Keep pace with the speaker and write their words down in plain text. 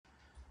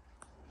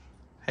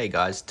Hey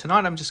guys,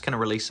 tonight I'm just going to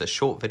release a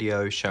short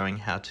video showing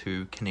how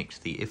to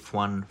connect the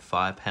F1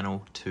 fire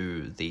panel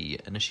to the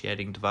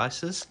initiating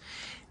devices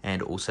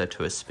and also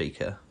to a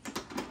speaker.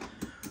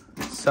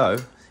 So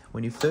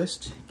when you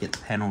first get the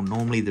panel,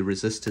 normally the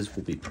resistors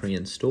will be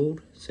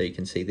pre-installed. So you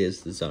can see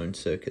there's the zone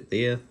circuit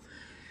there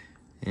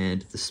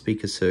and the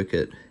speaker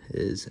circuit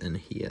is in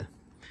here.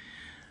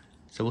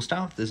 So we'll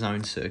start with the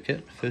zone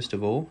circuit. First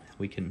of all,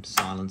 we can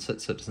silence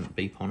it so it doesn't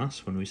beep on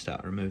us when we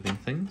start removing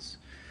things.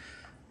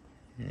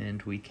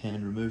 And we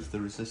can remove the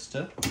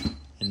resistor,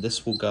 and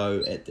this will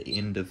go at the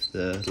end of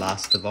the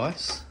last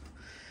device.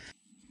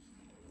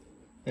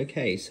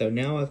 Okay, so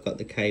now I've got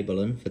the cable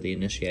in for the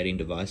initiating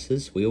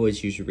devices. We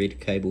always use red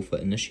cable for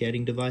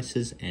initiating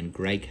devices and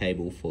grey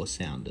cable for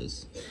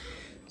sounders.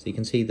 So you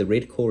can see the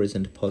red core is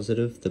into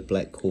positive, the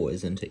black core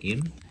is into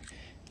N,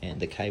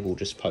 and the cable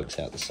just pokes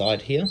out the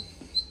side here.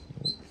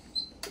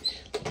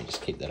 Let me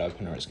just keep that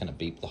open or it's going to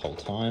beep the whole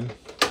time.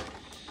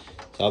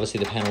 So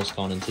obviously the panel's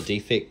gone into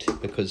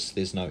defect because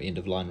there's no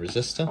end-of-line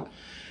resistor.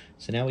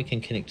 So now we can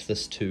connect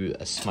this to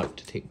a smoke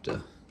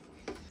detector.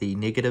 The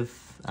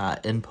negative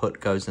input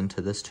goes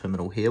into this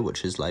terminal here,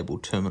 which is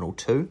labeled terminal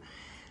 2.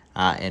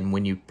 And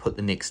when you put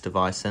the next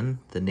device in,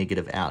 the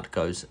negative out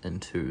goes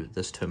into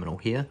this terminal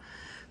here.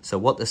 So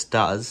what this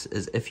does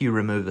is if you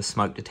remove a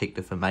smoke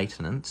detector for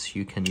maintenance,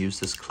 you can use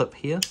this clip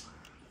here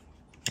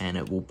and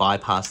it will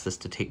bypass this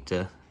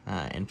detector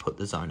and put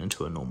the zone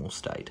into a normal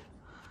state.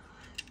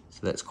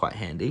 So that's quite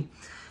handy.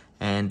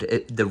 And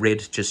the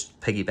red just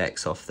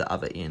piggybacks off the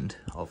other end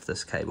of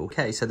this cable.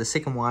 Okay, so the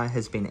second wire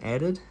has been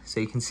added.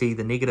 So you can see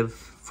the negative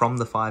from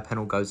the fire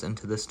panel goes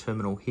into this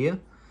terminal here.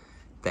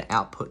 The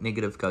output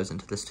negative goes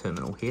into this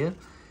terminal here.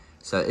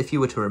 So if you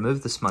were to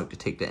remove the smoke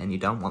detector and you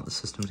don't want the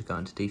system to go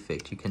into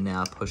defect, you can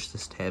now push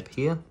this tab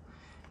here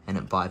and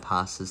it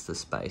bypasses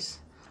this base.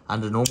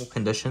 Under normal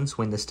conditions,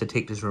 when this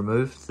detector is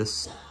removed,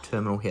 this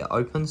terminal here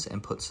opens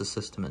and puts the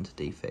system into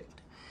defect.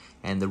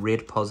 And the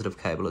red positive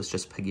cable is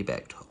just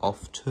piggybacked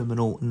off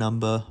terminal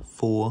number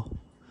 4.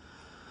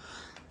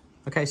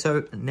 Okay,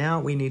 so now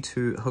we need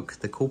to hook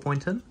the cool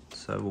point in.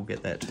 So we'll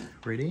get that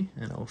ready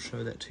and I'll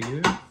show that to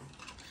you.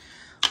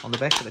 On the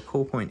back of the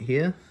cool point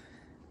here,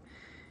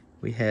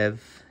 we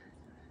have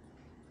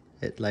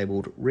it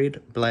labeled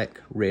red,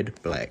 black, red,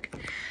 black.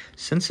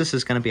 Since this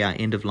is going to be our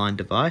end-of-line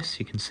device,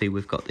 you can see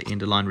we've got the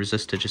end-of-line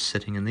resistor just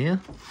sitting in there.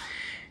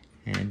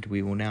 And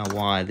we will now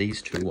wire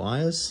these two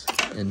wires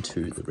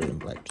into the red and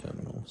black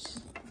terminals.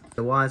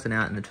 The wires are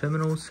now in the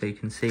terminals, so you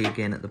can see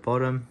again at the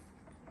bottom,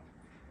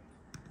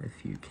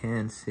 if you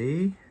can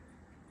see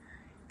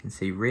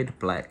red,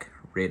 black,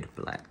 red,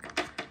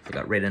 black. So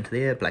got red into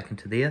there, black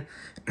into there.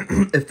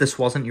 If this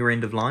wasn't your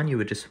end of line, you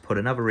would just put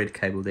another red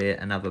cable there,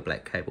 another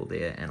black cable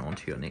there, and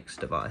onto your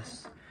next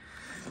device.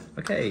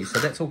 Okay, so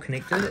that's all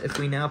connected. If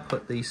we now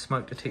put the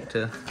smoke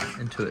detector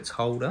into its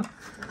holder,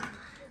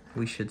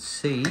 we should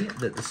see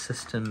that the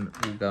system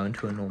will go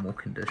into a normal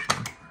condition.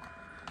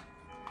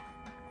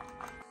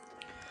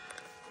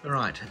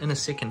 Alright, in a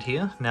second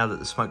here, now that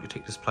the smoke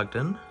detector is plugged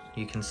in,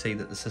 you can see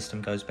that the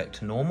system goes back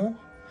to normal.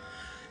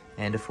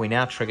 And if we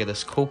now trigger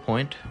this cool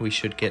point, we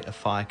should get a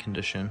fire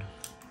condition.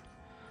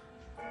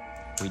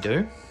 We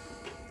do.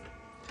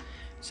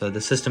 So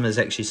the system is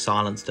actually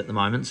silenced at the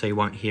moment, so you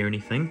won't hear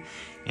anything.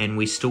 And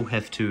we still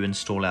have to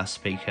install our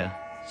speaker.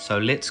 So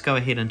let's go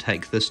ahead and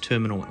take this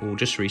terminal, we'll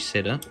just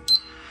reset it.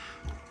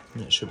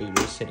 And it should be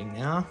resetting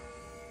now.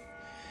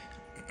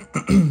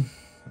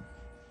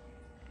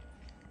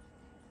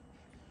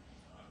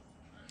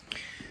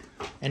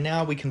 And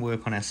now we can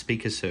work on our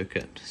speaker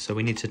circuit. So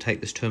we need to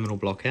take this terminal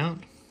block out.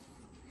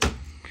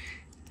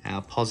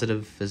 Our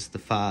positive is the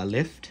far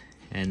left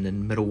and the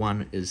middle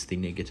one is the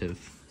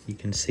negative. You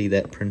can see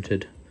that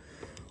printed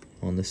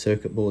on the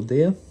circuit board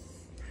there.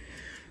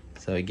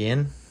 So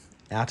again,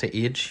 outer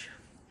edge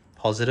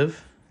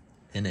positive,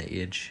 inner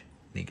edge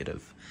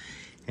negative.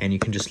 And you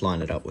can just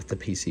line it up with the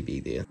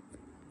PCB there.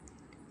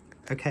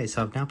 Okay,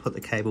 so I've now put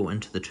the cable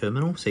into the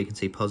terminal, so you can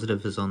see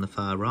positive is on the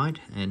far right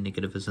and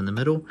negative is in the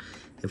middle.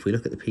 If we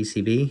look at the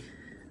PCB,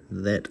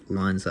 that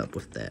lines up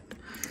with that.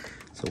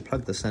 So we'll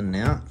plug this in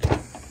now.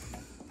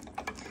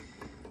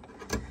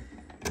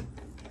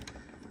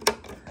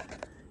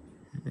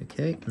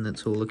 Okay, and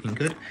that's all looking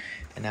good.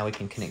 And now we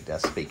can connect our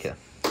speaker.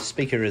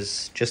 Speaker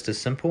is just as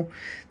simple.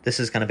 This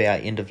is going to be our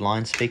end of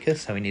line speaker,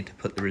 so we need to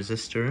put the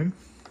resistor in.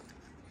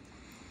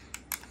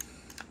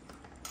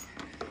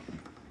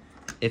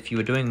 If you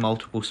were doing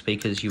multiple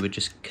speakers, you would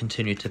just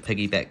continue to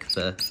piggyback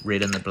the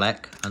red and the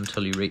black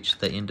until you reach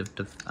the end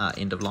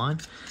of line,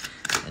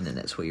 and then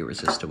that's where your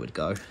resistor would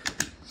go.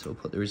 So we'll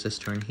put the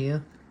resistor in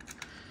here,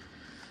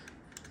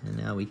 and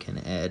now we can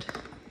add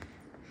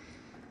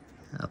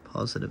our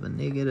positive and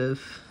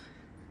negative.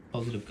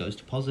 Positive goes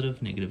to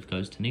positive, negative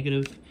goes to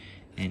negative,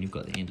 and you've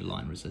got the end of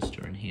line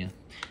resistor in here.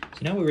 So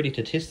now we're ready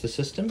to test the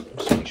system.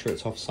 Just make sure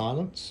it's off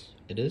silence.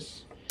 It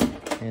is.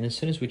 And as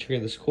soon as we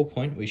trigger this call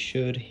point, we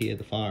should hear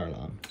the fire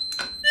alarm.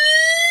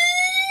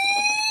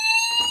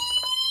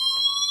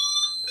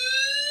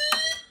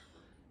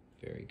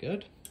 Very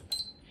good.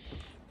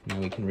 Now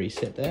we can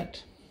reset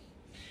that.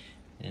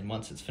 And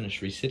once it's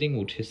finished resetting,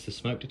 we'll test the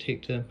smoke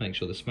detector, make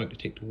sure the smoke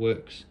detector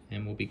works,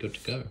 and we'll be good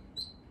to go.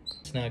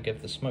 Let's now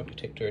give the smoke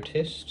detector a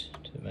test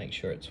to make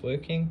sure it's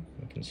working.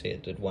 You can see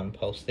it did 1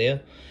 pulse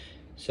there.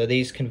 So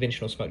these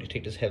conventional smoke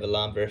detectors have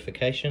alarm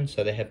verification,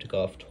 so they have to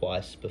go off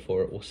twice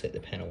before it will set the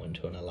panel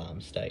into an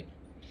alarm state.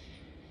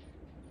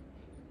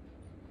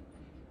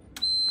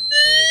 There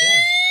we go.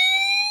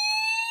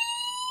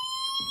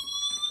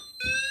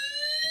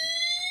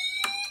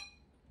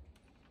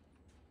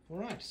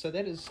 Alright, so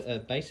that is a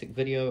basic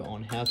video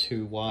on how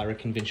to wire a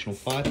conventional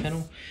fire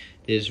panel.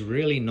 There's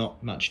really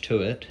not much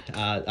to it.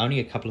 Only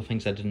a couple of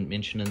things I didn't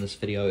mention in this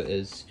video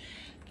is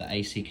the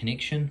AC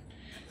connection.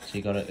 So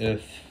you got an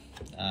earth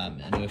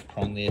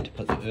prong there to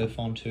put the earth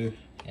onto,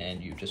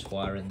 and you just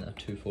wire in the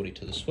 240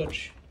 to the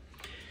switch.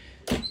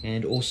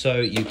 And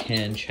also you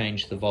can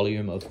change the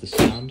volume of the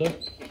sounder.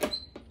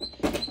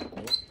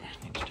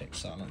 Need to take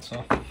silence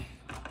off.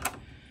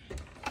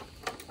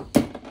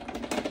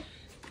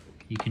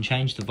 You can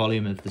change the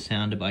volume of the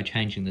sounder by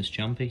changing this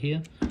jumper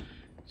here.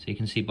 So you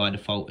can see by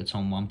default it's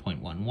on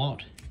 1.1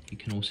 watt. You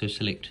can also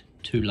select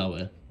 2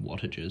 lower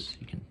wattages.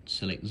 You can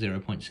select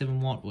 0.7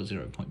 watt or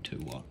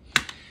 0.2 watt.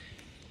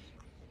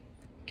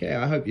 Okay,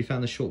 I hope you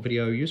found this short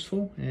video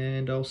useful,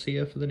 and I'll see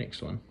you for the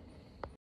next one.